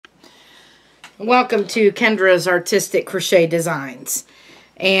Welcome to Kendra's Artistic Crochet Designs.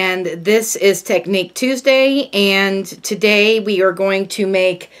 And this is Technique Tuesday, and today we are going to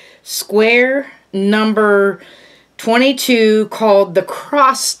make square number 22 called the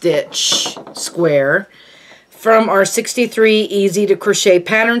cross stitch square from our 63 Easy to Crochet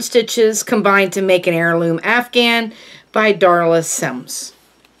pattern stitches combined to make an heirloom Afghan by Darla Sims.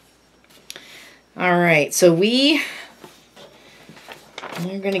 Alright, so we're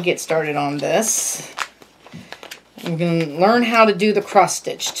going to get started on this. I'm going to learn how to do the cross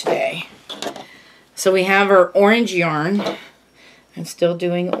stitch today. So we have our orange yarn. I'm still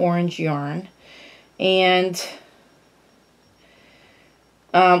doing orange yarn. And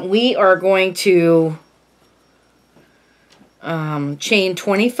we are going to chain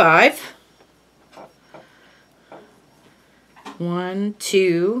 25. 1,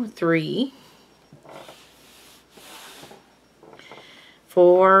 2, 3.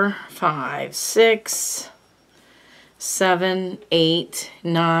 4, 5, 6, 7, 8,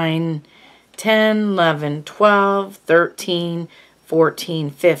 9, 10, 11, 12, 13, 14,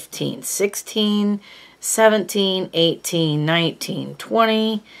 15, 16, 17, 18, 19,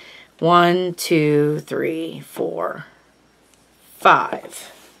 20, 1, 2, 3, 4,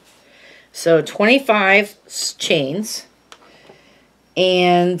 5. So 25 chains,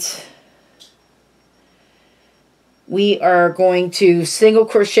 and we are going to single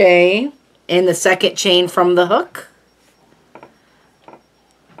crochet in the second chain from the hook.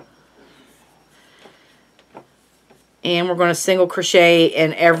 And we're going to single crochet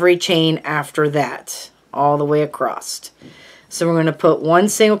in every chain after that, all the way across. So we're going to put one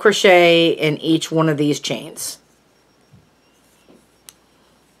single crochet in each one of these chains.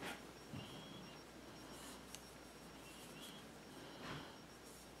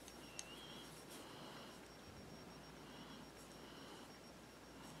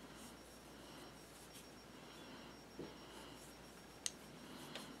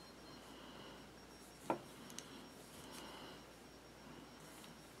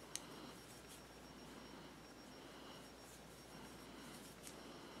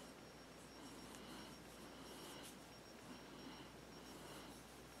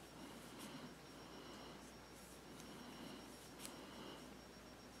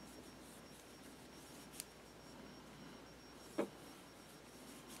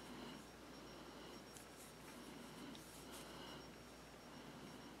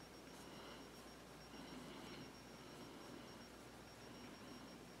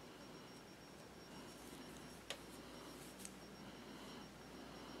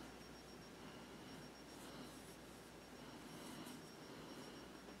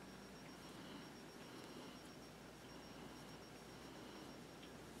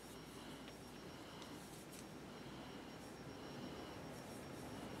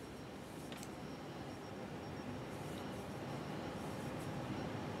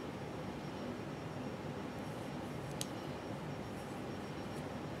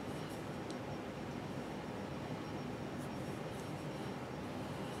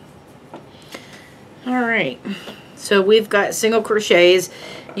 Alright, so we've got single crochets.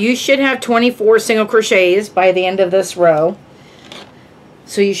 You should have 24 single crochets by the end of this row.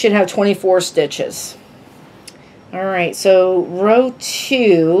 So you should have 24 stitches. Alright, so row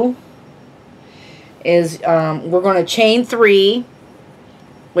 2 is, we're going to chain 3,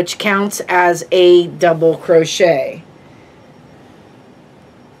 which counts as a double crochet.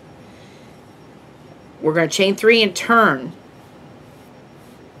 We're going to chain 3 and turn.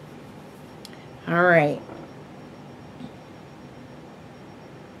 All right.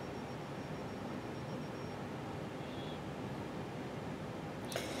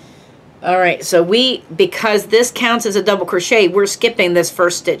 All right, so because this counts as a double crochet, we're skipping this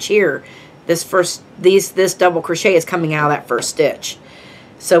first stitch here. This double crochet is coming out of that first stitch.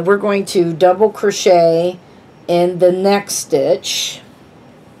 So we're going to double crochet in the next stitch.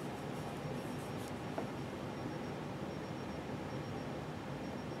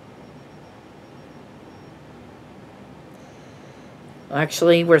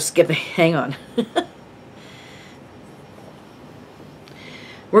 Actually, we're skipping, hang on.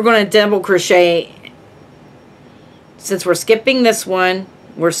 We're going to double crochet, since we're skipping this one,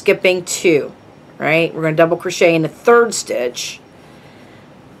 we're skipping 2, right? We're going to double crochet in the third stitch,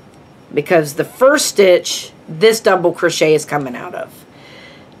 because the first stitch, this double crochet is coming out of.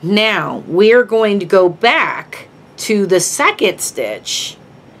 Now, we're going to go back to the second stitch.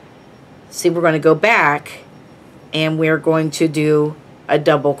 See, we're going to go back, and we're going to do a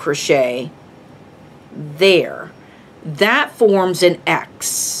double crochet there. That forms an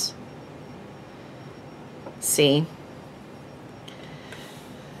X. See?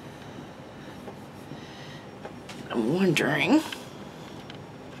 I'm wondering.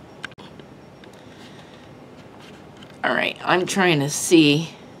 All right, I'm trying to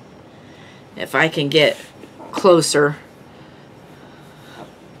see if I can get closer.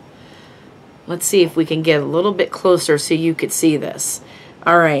 Let's see if we can get a little bit closer so you could see this.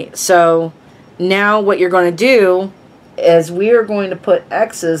 All right, so now what you're going to do is we are going to put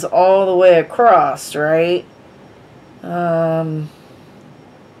X's all the way across, right?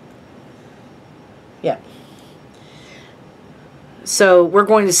 Yeah. So we're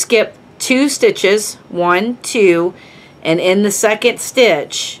going to skip 2 stitches, 1, 2, and in the second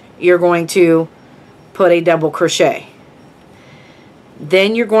stitch, you're going to put a double crochet.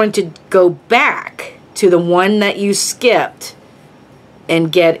 Then you're going to go back to the one that you skipped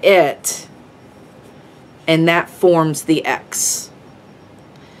and get it, and that forms the X.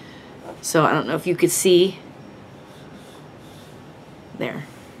 So I don't know if you could see there.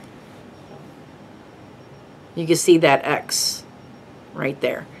 You can see that X right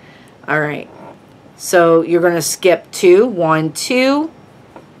there. All right, so you're going to skip 2, 1, 2,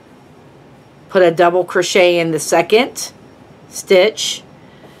 put a double crochet in the second stitch.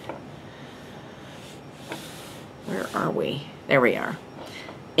 Where are we? There we are.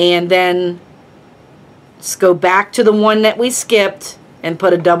 And then let's go back to the one that we skipped and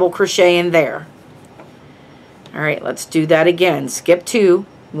put a double crochet in there. All right, let's do that again. Skip 2,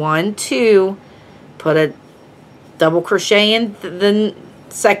 1, 2, put a double crochet in the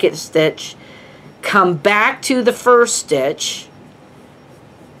second stitch, come back to the first stitch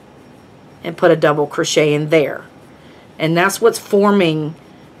and put a double crochet in there. And that's what's forming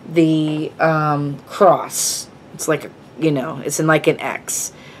the cross. It's like, it's in like an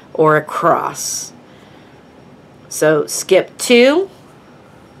X or a cross. So skip 2.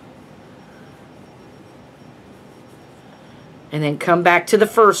 And then come back to the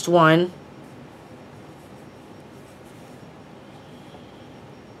first one.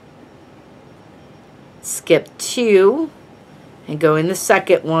 Skip 2. And go in the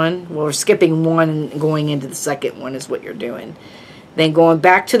second one. Well, we're skipping 1 and going into the second one is what you're doing. Then going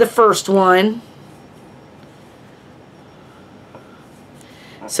back to the first one.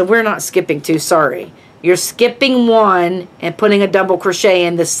 So we're not skipping 2, sorry. You're skipping 1 and putting a double crochet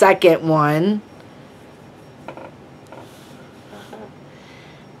in the second one.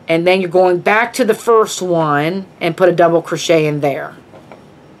 And then you're going back to the first one and put a double crochet in there.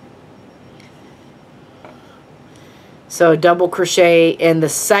 So double crochet in the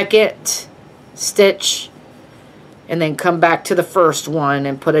second stitch and then come back to the first one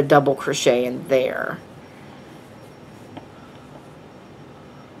and put a double crochet in there.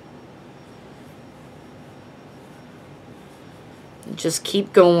 Just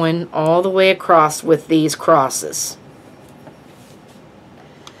keep going all the way across with these crosses.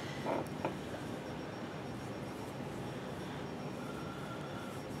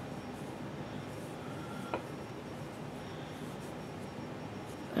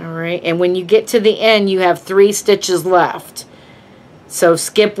 Alright, and when you get to the end, you have 3 stitches left. So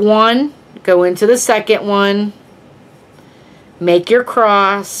skip 1, go into the second one, make your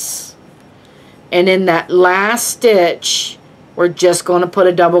cross, and in that last stitch, we're just going to put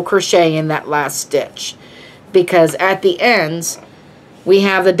a double crochet in that last stitch. Because at the ends, we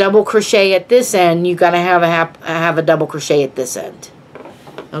have the double crochet at this end, you got to have a double crochet at this end.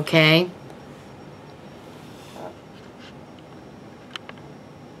 Okay?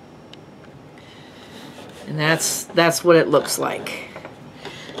 And that's what it looks like.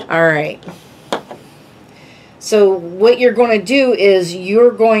 All right. So what you're going to do is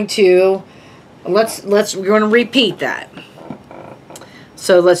you're going to we're going to repeat that.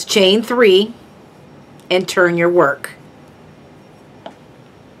 So let's chain 3 and turn your work.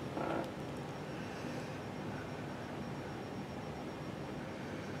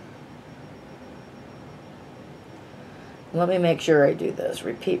 Let me make sure I do this.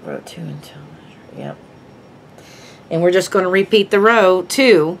 Repeat row 2 until measure. Yep. And we're just going to repeat the row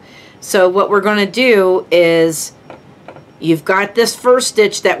 2. So what we're going to do is you've got this first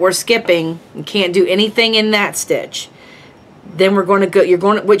stitch that we're skipping. You can't do anything in that stitch. Then we're going to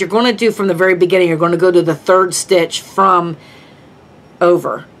go, what you're going to do from the very beginning, you're going to go to the 3rd stitch from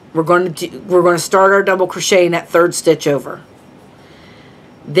over. We're going to start our double crochet in that 3rd stitch over.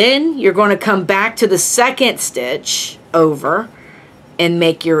 Then you're going to come back to the 2nd stitch over and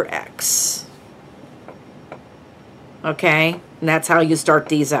make your X. Okay, and that's how you start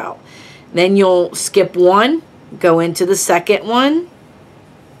these out. Then you'll skip 1, go into the second one.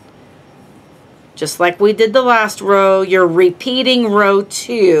 Just like we did the last row, you're repeating row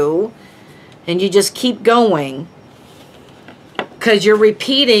 2, and you just keep going because you're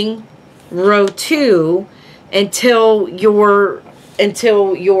repeating row 2 until your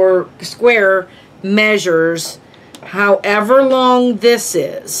square measures however long this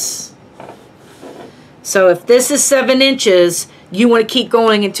is. So if this is 7 inches, you want to keep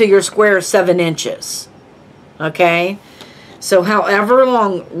going until your square is 7 inches. Okay? So however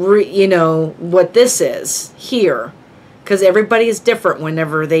long, you know, what this is here, because everybody is different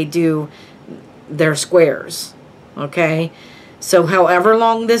whenever they do their squares. Okay? So however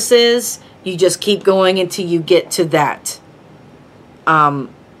long this is, you just keep going until you get to that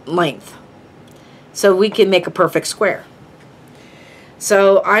length. So we can make a perfect square.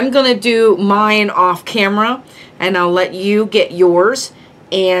 So I'm going to do mine off camera, and I'll let you get yours.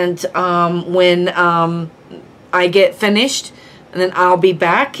 And when I get finished, and then I'll be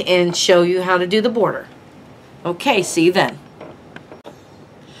back and show you how to do the border. Okay, see you then.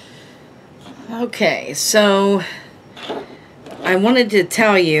 Okay, so I wanted to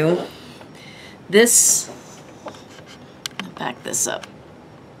tell you this. Back this up.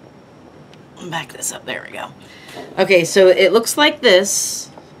 Back this up. There we go. Okay, so it looks like this.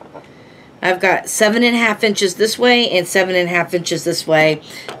 I've got 7.5 inches this way and 7.5 inches this way.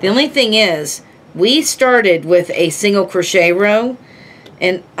 The only thing is, we started with a single crochet row,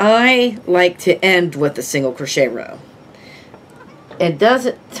 and I like to end with a single crochet row. It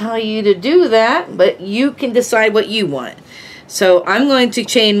doesn't tell you to do that, but you can decide what you want. So I'm going to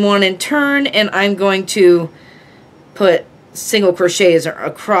chain 1 and turn, and I'm going to put single crochets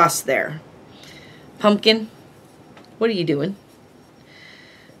across there. Pumpkin, what are you doing?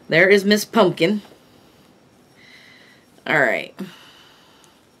 There is Miss Pumpkin. All right.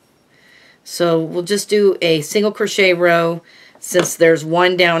 So we'll just do a single crochet row. Since there's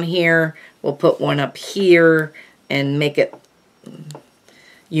one down here, we'll put one up here and make it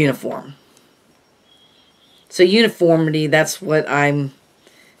uniform. So uniformity, that's what I'm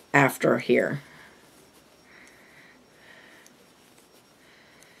after here.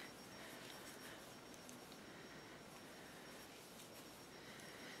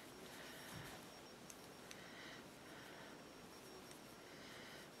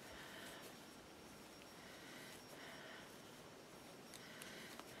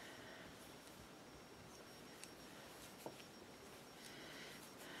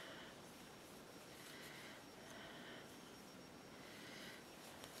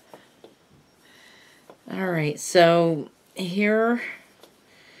 Alright, so here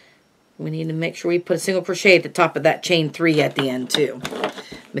we need to make sure we put a single crochet at the top of that chain 3 at the end too,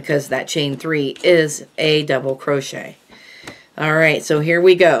 because that chain 3 is a double crochet. Alright, so here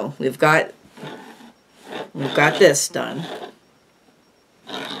we go. We've got this done.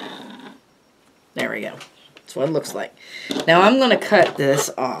 There we go. That's what it looks like. Now I'm going to cut this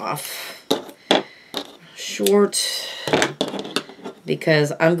off short,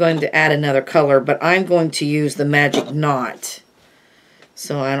 because I'm going to add another color, but I'm going to use the magic knot,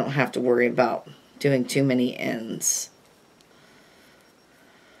 so I don't have to worry about doing too many ends.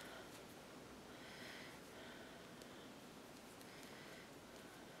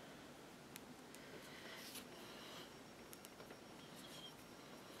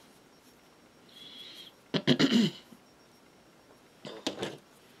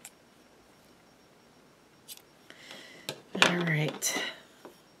 Alright,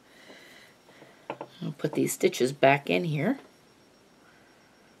 I'll put these stitches back in here,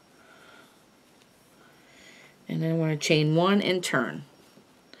 and then I want to chain 1 and turn.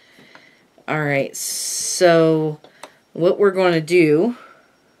 Alright, so what we're going to do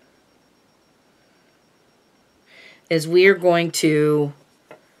is we are going to,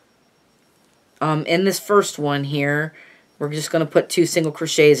 in this first one here, we're just going to put 2 single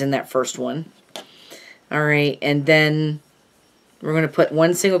crochets in that first one. Alright, and then we're going to put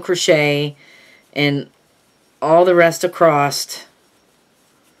 1 single crochet and all the rest across.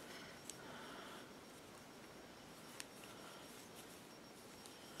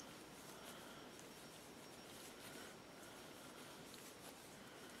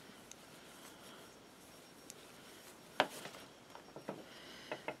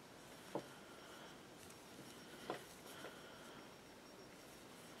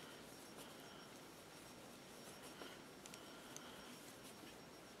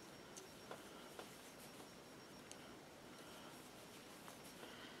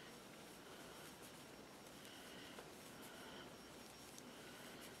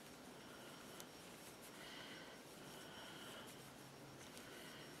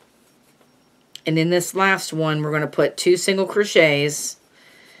 And in this last one, we're going to put 2 single crochets,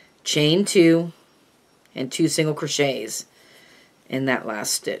 chain 2, and 2 single crochets in that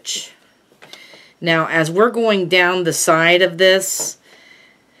last stitch. Now, as we're going down the side of this,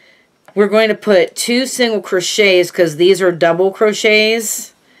 we're going to put 2 single crochets because these are double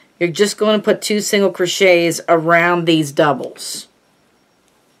crochets. You're just going to put 2 single crochets around these doubles.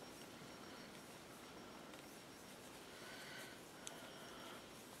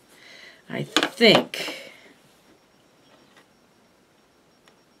 I think.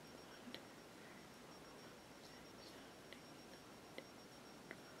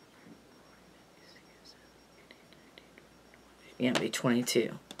 Yeah, it'll be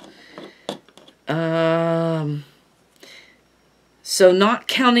 22. So not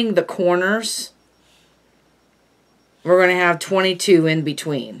counting the corners, we're going to have 22 in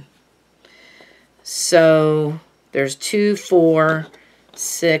between. So there's 2, 4,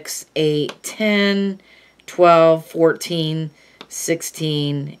 6, 8, 10, 12, 14,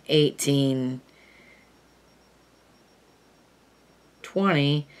 16, 18,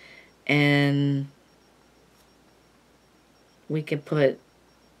 20, and we could put,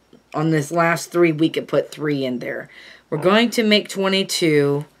 on this last 3, we could put 3 in there. We're going to make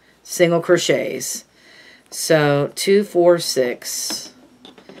 22 single crochets. So 2, 4, 6,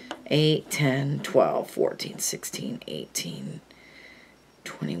 8, 10, 12, 14, 16, 18,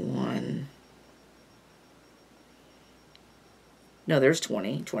 21. No, there's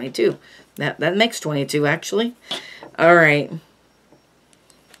 20, 22. That makes 22 actually. All right.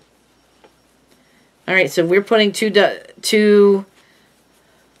 All right, so we're putting two.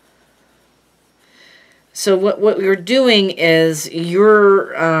 So what we're doing is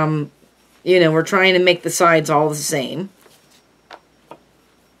you're, you know, we're trying to make the sides all the same.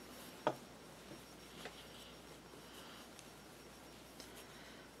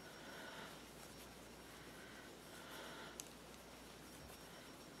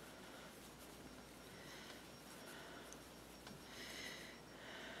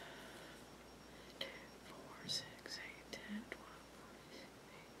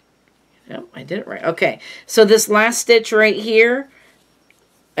 Yep, I did it right. Okay, so this last stitch right here,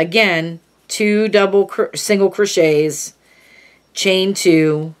 again, 2 single crochets, chain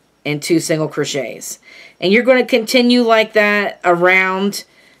 2, and 2 single crochets. And you're going to continue like that around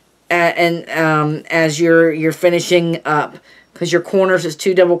as you're finishing up, because your corners is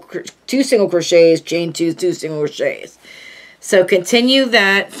 2 single crochets, chain 2, 2 single crochets. So continue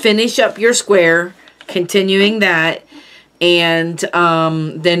that, finish up your square, continuing that, and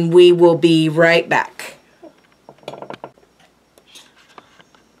then we will be right back.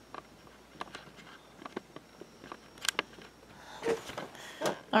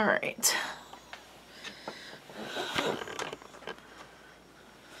 All right.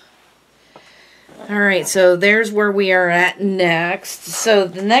 All right, so there's where we are at next. So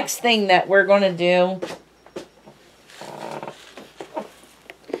the next thing that we're going to do,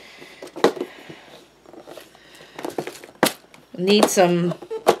 need some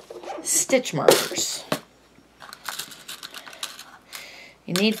stitch markers.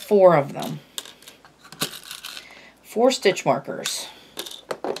 You need 4 of them. 4 stitch markers.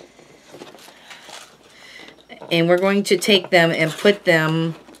 And we're going to take them and put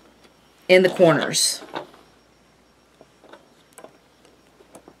them in the corners.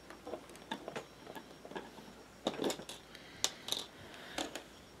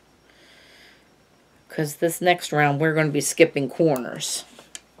 Because this next round we're going to be skipping corners.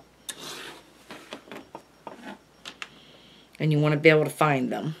 And you want to be able to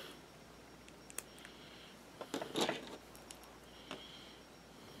find them.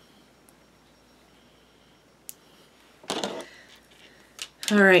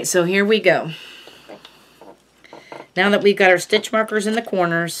 Alright, so here we go. Now that we've got our stitch markers in the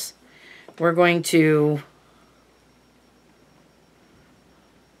corners, we're going to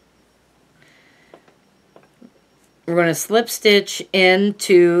slip stitch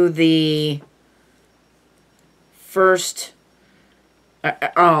into the first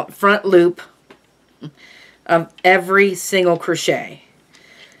front loop of every single crochet.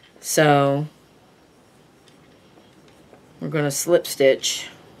 So we're going to slip stitch.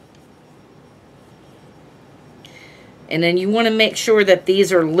 And then you want to make sure that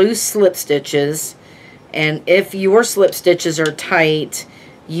these are loose slip stitches. And if your slip stitches are tight,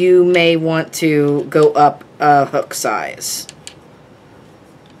 you may want to go up a hook size.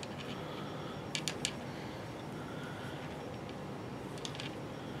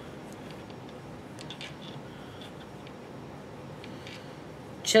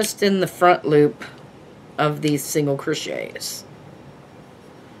 Just in the front loop of these single crochets.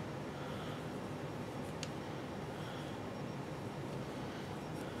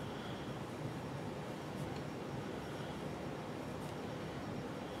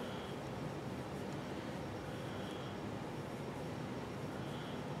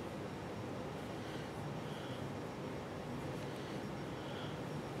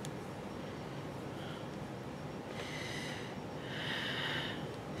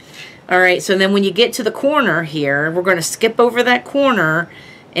 Alright, so then when you get to the corner here, we're going to skip over that corner,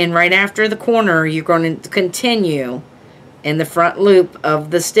 and right after the corner you're going to continue in the front loop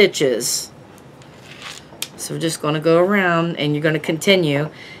of the stitches. So we're just going to go around and you're going to continue,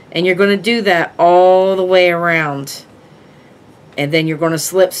 and you're going to do that all the way around, and then you're going to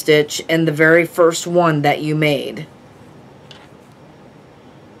slip stitch in the very first one that you made.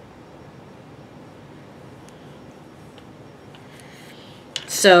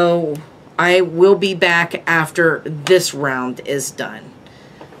 So I will be back after this round is done.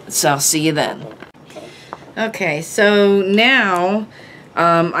 So I'll see you then. Okay, so now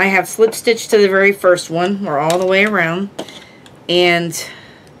I have slip stitched to the very first one. We're all the way around. And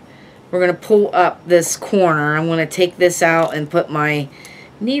we're going to pull up this corner. I'm going to take this out and put my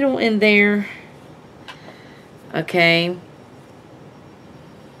needle in there. Okay.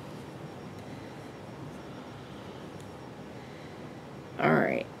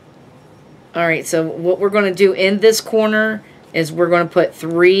 Alright, so what we're going to do in this corner is we're going to put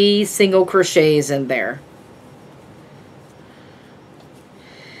 3 single crochets in there.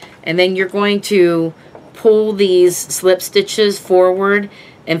 And then you're going to pull these slip stitches forward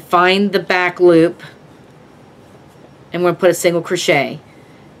and find the back loop. And we're going to put a single crochet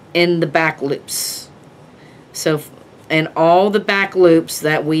in the back loops. So, in all the back loops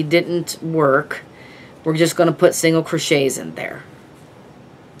that we didn't work, we're just going to put single crochets in there.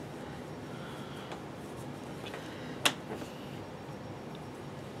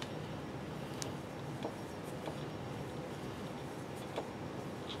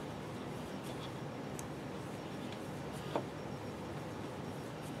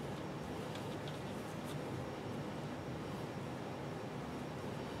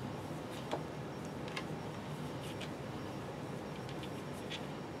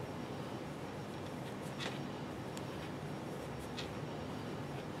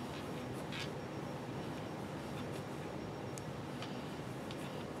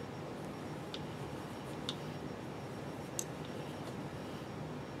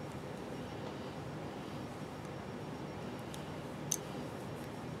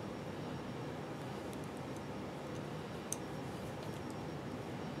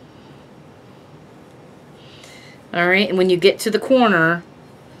 Alright, and when you get to the corner,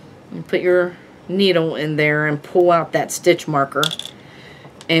 you put your needle in there and pull out that stitch marker.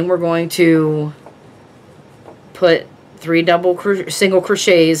 And we're going to put 3 single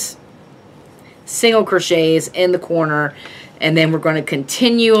crochets in the corner, and then we're going to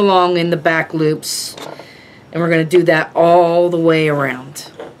continue along in the back loops, and we're going to do that all the way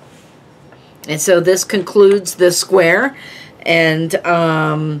around. And so this concludes this square, and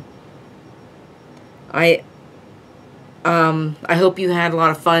I hope you had a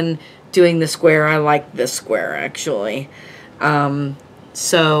lot of fun doing the square. I like this square, actually. Thank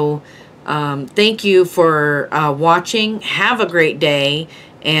you for watching. Have a great day,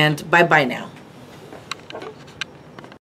 and bye-bye now.